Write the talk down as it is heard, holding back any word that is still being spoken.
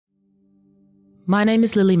My name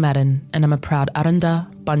is Lily Madden and I'm a proud Aranda,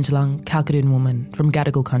 Bundjalung, Kalkadoon woman from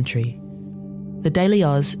Gadigal country. The Daily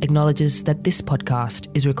Oz acknowledges that this podcast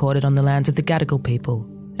is recorded on the lands of the Gadigal people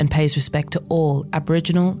and pays respect to all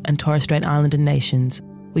Aboriginal and Torres Strait Islander nations.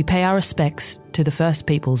 We pay our respects to the First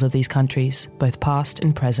Peoples of these countries, both past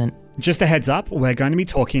and present. Just a heads up, we're going to be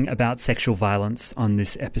talking about sexual violence on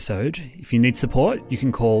this episode. If you need support, you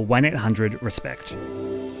can call 1-800-RESPECT.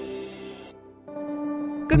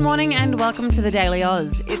 Good morning and welcome to the Daily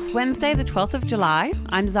Oz. It's Wednesday the 12th of July.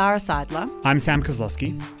 I'm Zara Seidler. I'm Sam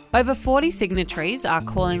Kozlowski. Over 40 signatories are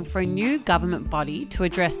calling for a new government body to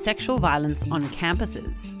address sexual violence on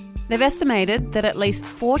campuses. They've estimated that at least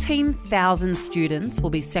 14,000 students will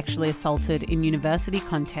be sexually assaulted in university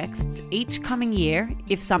contexts each coming year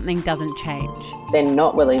if something doesn't change. They're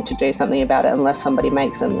not willing to do something about it unless somebody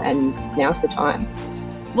makes them, and now's the time.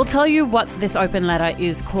 We'll tell you what this open letter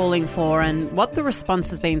is calling for and what the response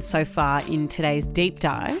has been so far in today's deep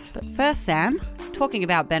dive. But first, Sam, talking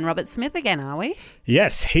about Ben Roberts-Smith again, are we?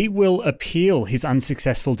 Yes, he will appeal his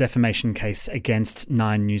unsuccessful defamation case against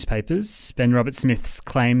 9 newspapers. Ben Roberts-Smith's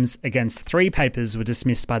claims against 3 papers were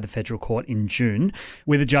dismissed by the federal court in June,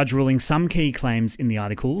 with a judge ruling some key claims in the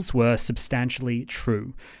articles were substantially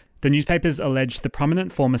true. The newspapers alleged the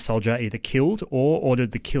prominent former soldier either killed or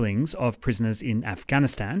ordered the killings of prisoners in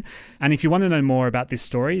Afghanistan. And if you want to know more about this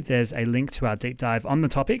story, there's a link to our deep dive on the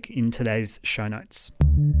topic in today's show notes.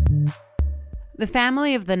 The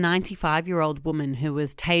family of the 95-year-old woman who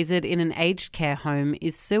was tasered in an aged care home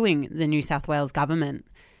is suing the New South Wales government.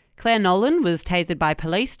 Claire Nolan was tasered by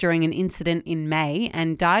police during an incident in May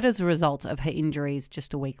and died as a result of her injuries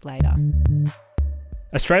just a week later.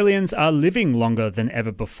 Australians are living longer than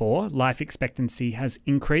ever before. Life expectancy has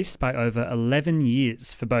increased by over 11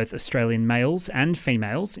 years for both Australian males and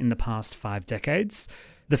females in the past 5 decades.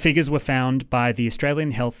 The figures were found by the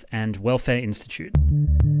Australian Health and Welfare Institute.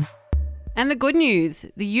 And the good news,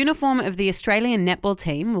 the uniform of the Australian netball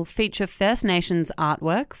team will feature First Nations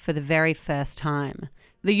artwork for the very first time.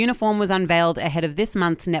 The uniform was unveiled ahead of this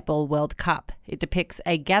month's Netball World Cup. It depicts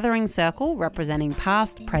a gathering circle representing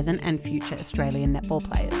past, present and future Australian netball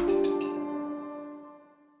players.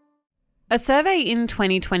 A survey in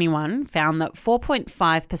 2021 found that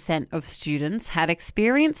 4.5% of students had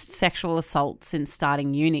experienced sexual assault since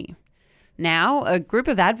starting uni. Now, a group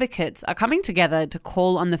of advocates are coming together to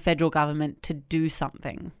call on the federal government to do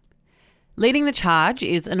something. Leading the charge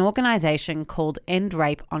is an organisation called End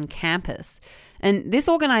Rape on Campus. And this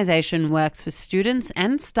organisation works with students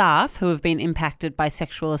and staff who have been impacted by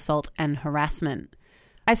sexual assault and harassment.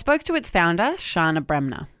 I spoke to its founder, Shana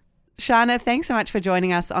Bremner. Shana, thanks so much for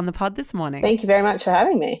joining us on the pod this morning. Thank you very much for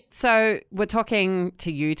having me. So we're talking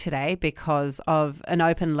to you today because of an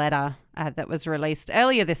open letter that was released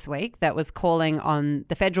earlier this week that was calling on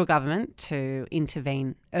the federal government to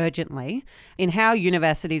intervene urgently in how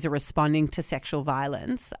universities are responding to sexual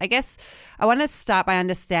violence. I guess I want to start by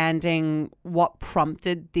understanding what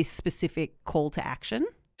prompted this specific call to action.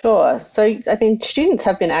 Sure. So, students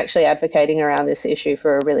have been actually advocating around this issue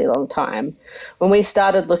for a really long time. When we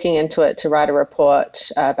started looking into it to write a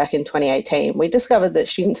report back in 2018, we discovered that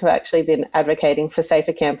students have actually been advocating for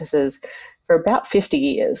safer campuses for about 50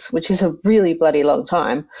 years, which is a really bloody long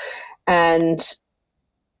time. And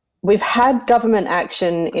we've had government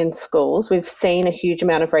action in schools. We've seen a huge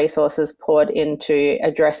amount of resources poured into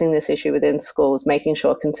addressing this issue within schools, making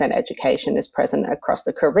sure consent education is present across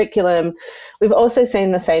the curriculum. We've also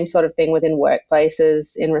seen the same sort of thing within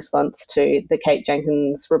workplaces in response to the Kate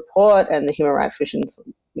Jenkins report and the Human Rights Commission's,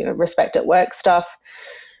 Respect at Work stuff.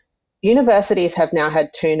 Universities have now had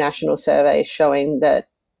 2 national surveys showing that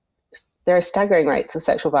there are staggering rates of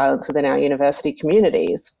sexual violence within our university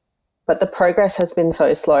communities. But the progress has been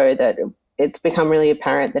so slow that it's become really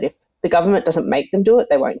apparent that if the government doesn't make them do it,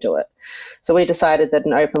 they won't do it. So we decided that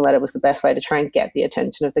an open letter was the best way to try and get the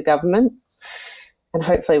attention of the government. And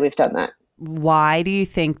hopefully we've done that. Why do you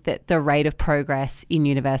think that the rate of progress in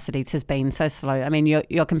universities has been so slow? I mean,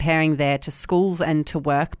 you're comparing there to schools and to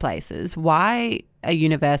workplaces. Why are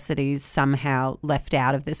universities somehow left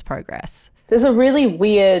out of this progress? There's a really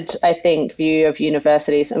weird, view of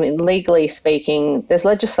universities. Legally speaking, there's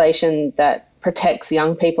legislation that protects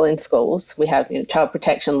young people in schools. We have child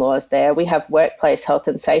protection laws there. We have workplace health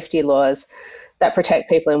and safety laws that protect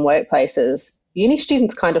people in workplaces. Uni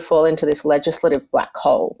students kind of fall into this legislative black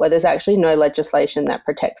hole where there's actually no legislation that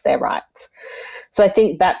protects their rights. So I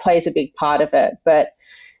think that plays a big part of it. But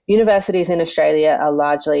universities in Australia are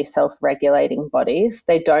largely self-regulating bodies.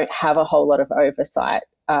 They don't have a whole lot of oversight.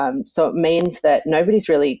 So it means that nobody's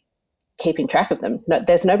really keeping track of them.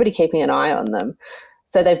 There's nobody keeping an eye on them.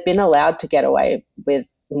 So they've been allowed to get away with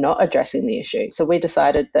not addressing the issue. So we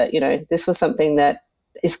decided that, this was something that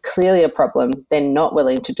is clearly a problem. They're not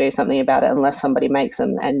willing to do something about it unless somebody makes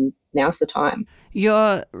them, and now's the time.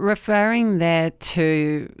 You're referring there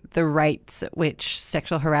to the rates at which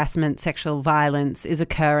sexual harassment, sexual violence is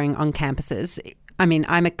occurring on campuses. I mean,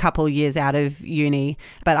 I'm a couple years out of uni,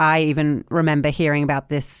 but I even remember hearing about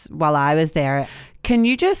this while I was there. Can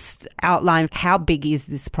you just outline how big is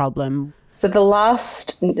this problem? So the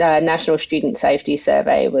last National Student Safety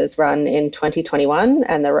Survey was run in 2021,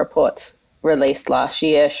 and the reports released last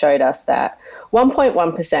year showed us that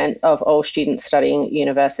 1.1% of all students studying at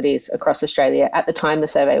universities across Australia at the time the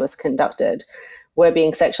survey was conducted were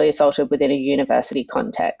being sexually assaulted within a university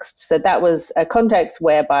context. So that was a context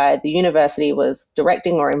whereby the university was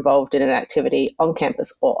directing or involved in an activity on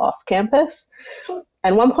campus or off campus.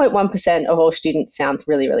 And 1.1% of all students sounds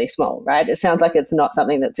really, really small, right? It sounds like it's not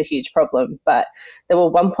something that's a huge problem, but there were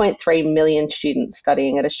 1.3 million students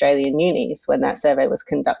studying at Australian unis when that survey was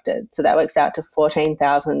conducted. So that works out to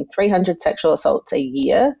 14,300 sexual assaults a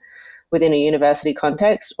year within a university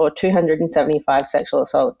context, or 275 sexual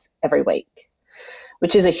assaults every week,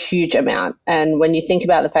 which is a huge amount. And when you think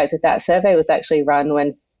about the fact that that survey was actually run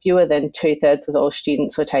when fewer than 2/3 of all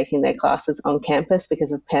students were taking their classes on campus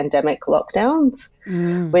because of pandemic lockdowns,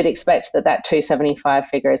 we'd expect that 275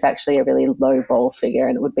 figure is actually a really low ball figure,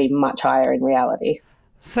 and it would be much higher in reality.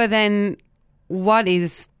 So then what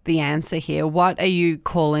is the answer here? What are you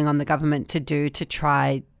calling on the government to do to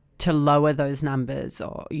try to lower those numbers,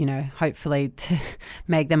 or, hopefully to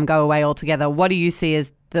make them go away altogether? What do you see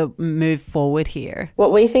as the move forward here?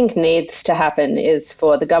 What we think needs to happen is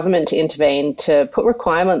for the government to intervene to put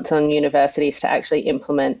requirements on universities to actually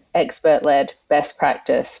implement expert-led, best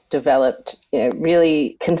practice, developed,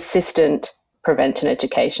 really consistent prevention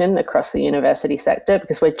education across the university sector,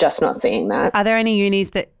 because we're just not seeing that. Are there any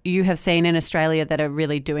unis that you have seen in Australia that are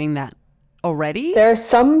really doing that already? There are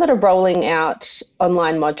some that are rolling out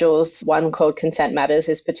online modules. One called Consent Matters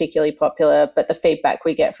is particularly popular, but the feedback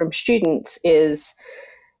we get from students is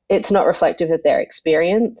it's not reflective of their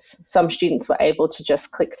experience. Some students were able to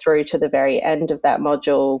just click through to the very end of that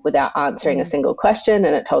module without answering a single question,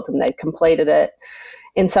 and it told them they'd completed it.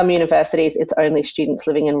 In some universities, it's only students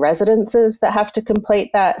living in residences that have to complete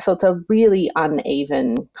that. So it's a really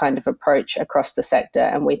uneven kind of approach across the sector.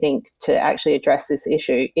 And we think to actually address this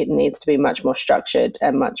issue, it needs to be much more structured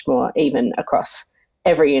and much more even across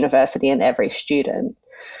every university and every student.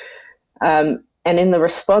 And in the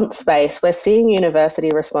response space, we're seeing university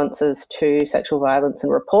responses to sexual violence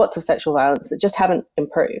and reports of sexual violence that just haven't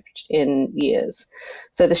improved in years.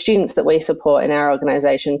 So the students that we support in our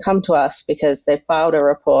organisation come to us because they've filed a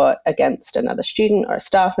report against another student or a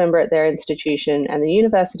staff member at their institution, and the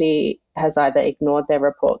university has either ignored their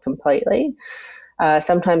report completely.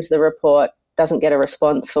 Sometimes the report doesn't get a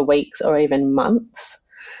response for weeks or even months.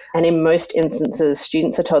 And in most instances,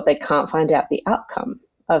 students are told they can't find out the outcome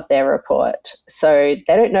of their report. So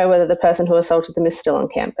they don't know whether the person who assaulted them is still on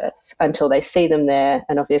campus until they see them there.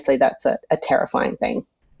 And obviously that's a terrifying thing.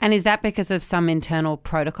 And is that because of some internal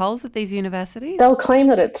protocols at these universities? They'll claim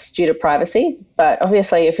that it's due to privacy, but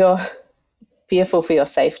obviously if you're fearful for your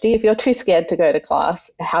safety, if you're too scared to go to class,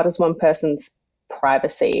 how does one person's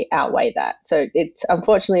privacy outweigh that? So it's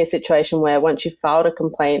unfortunately a situation where once you've filed a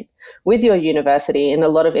complaint with your university, in a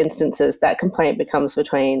lot of instances that complaint becomes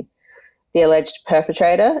between the alleged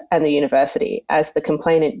perpetrator and the university. As the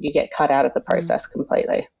complainant, you get cut out of the process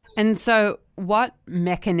completely. And so what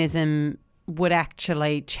mechanism would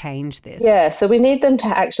actually change this? Yeah, so we need them to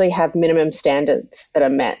actually have minimum standards that are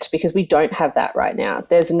met, because we don't have that right now.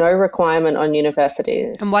 There's no requirement on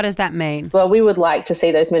universities. And what does that mean? Well, we would like to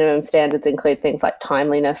see those minimum standards include things like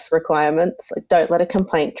timeliness requirements. Like, don't let a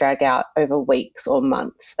complaint drag out over weeks or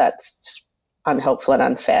months. That's just unhelpful and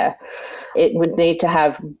unfair. It would need to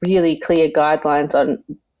have really clear guidelines on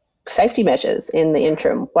safety measures in the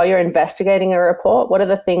interim. While you're investigating a report, what are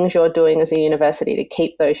the things you're doing as a university to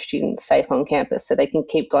keep those students safe on campus so they can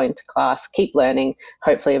keep going to class, keep learning,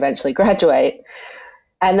 hopefully eventually graduate?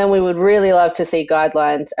 And then we would really love to see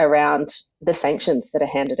guidelines around the sanctions that are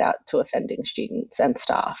handed out to offending students and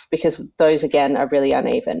staff, because those, again, are really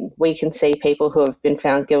uneven. We can see people who have been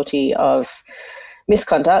found guilty of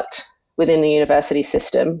misconduct within the university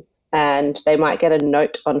system, and they might get a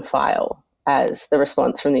note on file as the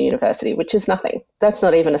response from the university, which is nothing. That's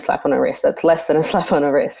not even a slap on a wrist. That's less than a slap on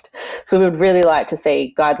a wrist. So we would really like to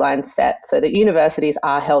see guidelines set so that universities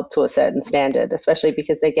are held to a certain standard, especially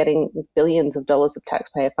because they're getting billions of dollars of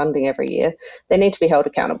taxpayer funding every year. They need to be held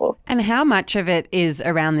accountable. And how much of it is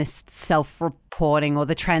around this self-reporting or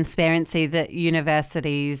the transparency that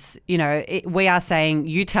universities, we are saying,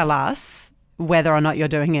 you tell us whether or not you're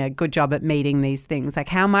doing a good job at meeting these things? Like,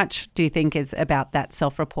 how much do you think is about that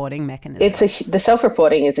self-reporting mechanism? The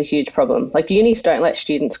self-reporting is a huge problem. Like, unis don't let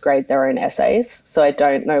students grade their own essays, so I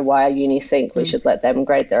don't know why unis think we should let them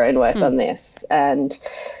grade their own work on this. And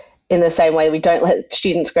in the same way we don't let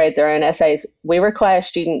students grade their own essays, we require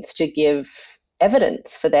students to give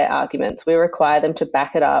evidence for their arguments. We require them to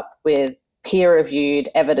back it up with peer-reviewed,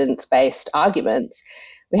 evidence-based arguments.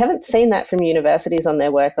 We haven't seen that from universities on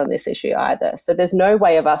their work on this issue either. So there's no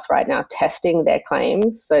way of us right now testing their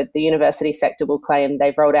claims. So the university sector will claim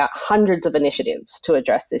they've rolled out hundreds of initiatives to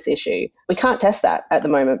address this issue. We can't test that at the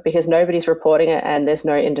moment because nobody's reporting it and there's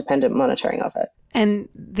no independent monitoring of it. And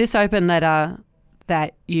this open letter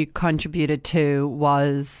that you contributed to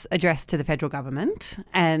was addressed to the federal government.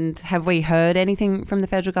 And have we heard anything from the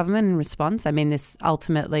federal government in response? I mean, this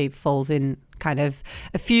ultimately falls in kind of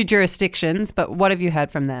a few jurisdictions, but what have you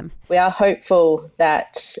heard from them? We are hopeful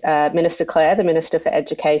that Minister Clare, the Minister for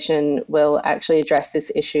Education, will actually address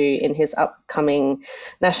this issue in his upcoming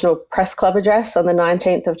National Press Club address on the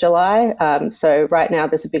 19th of July. So right now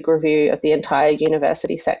there's a big review of the entire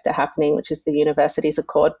university sector happening, which is the university's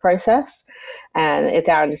accord process. And it's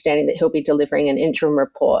our understanding that he'll be delivering an interim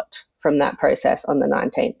report from that process on the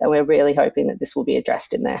 19th. And we're really hoping that this will be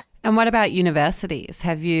addressed in there. And what about universities?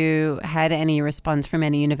 Have you had any response from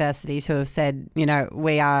any universities who have said, you know,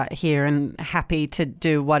 we are here and happy to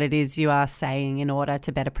do what it is you are saying in order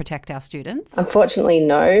to better protect our students? Unfortunately,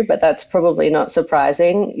 no, but that's probably not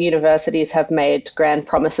surprising. Universities have made grand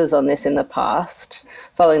promises on this in the past.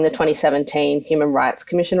 Following the 2017 Human Rights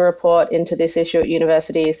Commission report into this issue at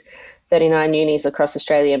universities, 39 unis across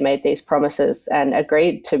Australia made these promises and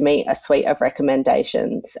agreed to meet a suite of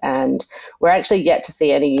recommendations. And we're actually yet to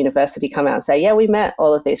see any university come out and say, yeah, we met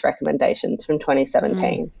all of these recommendations from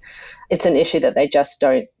 2017. It's an issue that they just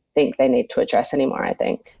don't think they need to address anymore, I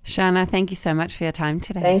think. Shana, thank you so much for your time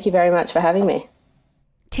today. Thank you very much for having me.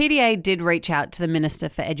 TDA did reach out to the Minister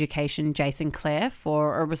for Education, Jason Clare,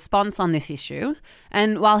 for a response on this issue.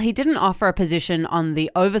 And while he didn't offer a position on the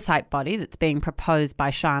oversight body that's being proposed by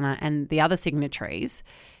Shana and the other signatories,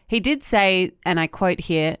 he did say, and I quote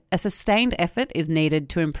here, "A sustained effort is needed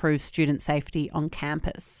to improve student safety on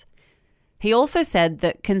campus." He also said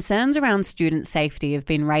that concerns around student safety have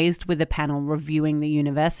been raised with the panel reviewing the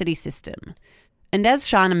university system. And as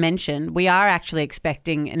Shana mentioned, we are actually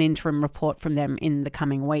expecting an interim report from them in the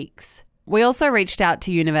coming weeks. We also reached out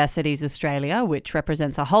to Universities Australia, which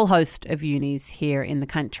represents a whole host of unis here in the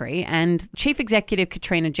country, and Chief Executive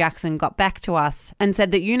Katrina Jackson got back to us and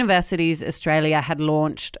said that Universities Australia had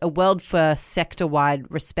launched a world-first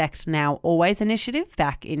sector-wide Respect Now Always initiative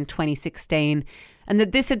back in 2016, and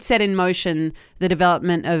that this had set in motion the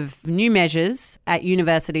development of new measures at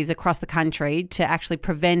universities across the country to actually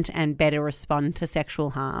prevent and better respond to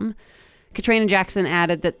sexual harm. Katrina Jackson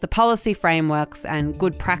added that the policy frameworks and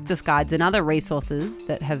good practice guides and other resources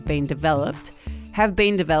that have been developed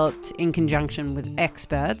in conjunction with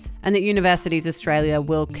experts, and that Universities Australia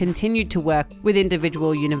will continue to work with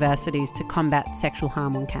individual universities to combat sexual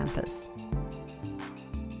harm on campus.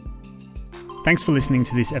 Thanks for listening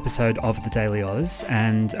to this episode of The Daily Oz,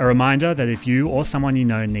 and a reminder that if you or someone you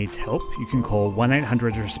know needs help, you can call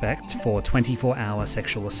 1-800-RESPECT for 24-hour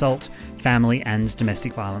sexual assault, family and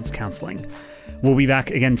domestic violence counselling. We'll be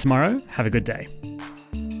back again tomorrow. Have a good day.